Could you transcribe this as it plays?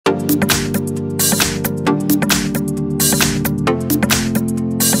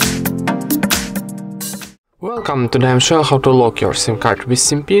Welcome, today I'm showing how to lock your SIM card with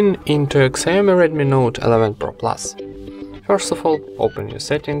SIM pin into XIAOMI Redmi Note 11 Pro Plus. First of all, open your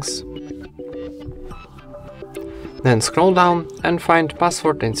settings, then scroll down and find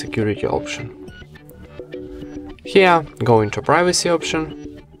password and security option. Here, go into privacy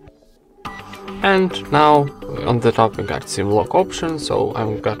option, and now on the top we got SIM lock option, so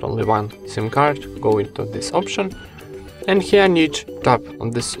I've got only one SIM card, go into this option. And here I need to tap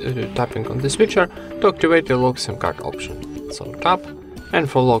on this, tapping on the switcher to activate the lock SIM card option. So tap, and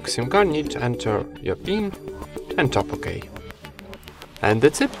for lock SIM card need to enter your PIN and tap OK. And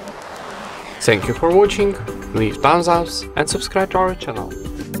that's it. Thank you for watching, leave thumbs up and subscribe to our channel.